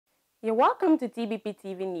You're welcome to TBP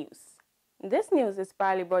TV News. This news is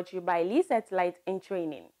proudly brought to you by Liset Light in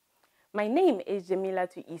Training. My name is Jamila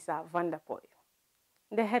Tuisa Vanderpoy.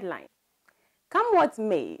 The headline: Come what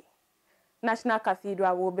may, National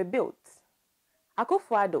Cathedral will be built,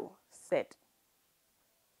 Akufo-Addo said.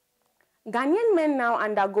 Ghanaian men now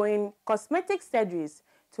undergoing cosmetic surgeries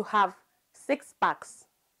to have six packs.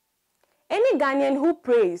 Any Ghanaian who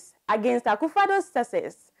prays against Akufo-Addo's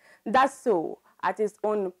success does so at his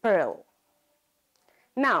own peril.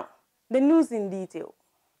 Now, the news in detail.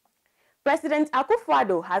 President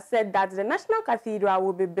Akufo-Addo has said that the National Cathedral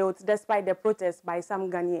will be built despite the protests by some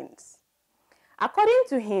Ghanaians. According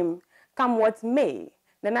to him, come what may,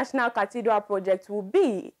 the National Cathedral project will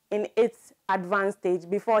be in its advanced stage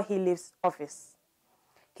before he leaves office.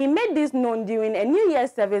 He made this known during a New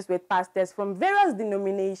Year's service with pastors from various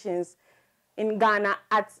denominations in Ghana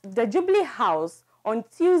at the Jubilee House on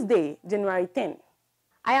Tuesday, January 10.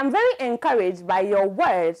 I am very encouraged by your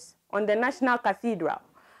words on the National Cathedral.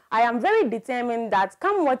 I am very determined that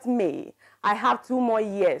come what may, I have 2 more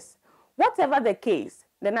years. Whatever the case,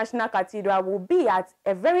 the National Cathedral will be at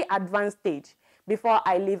a very advanced stage before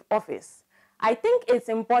I leave office. I think it's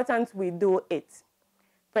important we do it,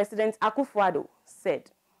 President Akufo-Addo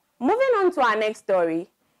said. Moving on to our next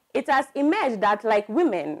story, it has emerged that like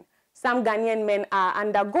women, some Ghanaian men are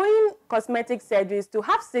undergoing cosmetic surgeries to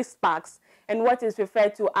have 6 packs and what is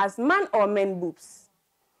referred to as man or men boobs.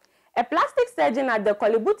 A plastic surgeon at the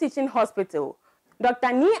Kolebu Teaching Hospital,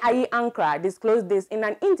 Dr. Ni Ayi Ankra, disclosed this in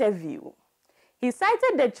an interview. He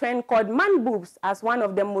cited the trend called man boobs as one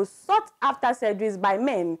of the most sought-after surgeries by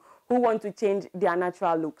men who want to change their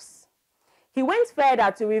natural looks. He went further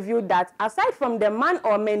to reveal that aside from the man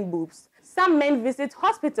or men boobs, some men visit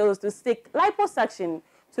hospitals to seek liposuction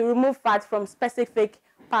to remove fat from specific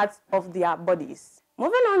parts of their bodies.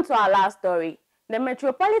 Moving on to our last story, the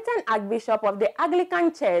Metropolitan Archbishop of the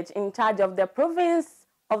Anglican Church in charge of the province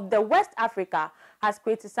of the West Africa has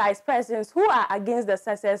criticized persons who are against the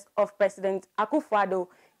success of President Akufo-Addo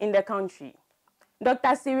in the country.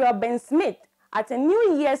 Dr. Cyril Ben Smith, at a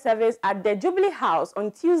New Year service at the Jubilee House on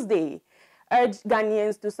Tuesday, urged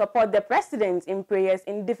Ghanaians to support the president in prayers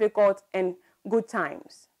in difficult and good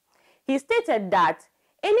times. He stated that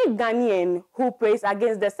any Ghanaian who prays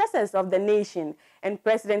against the success of the nation and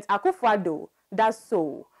President Akufo-Addo does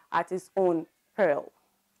so at his own peril.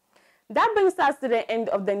 That brings us to the end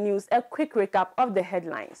of the news. A quick recap of the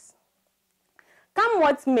headlines. Come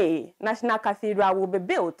what may, National Cathedral will be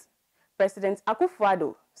built, President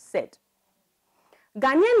Akufo-Addo said.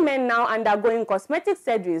 Ghanaian men now undergoing cosmetic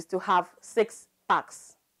surgeries to have 6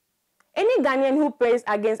 packs. Any Ghanaian who prays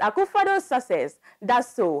against Akufo-Addo's success does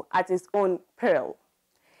so at his own peril.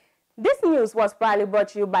 This news was proudly brought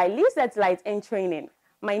to you by Liset Light in Training.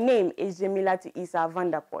 My name is Jamila Tuisa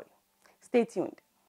Vanderpoy. Stay tuned.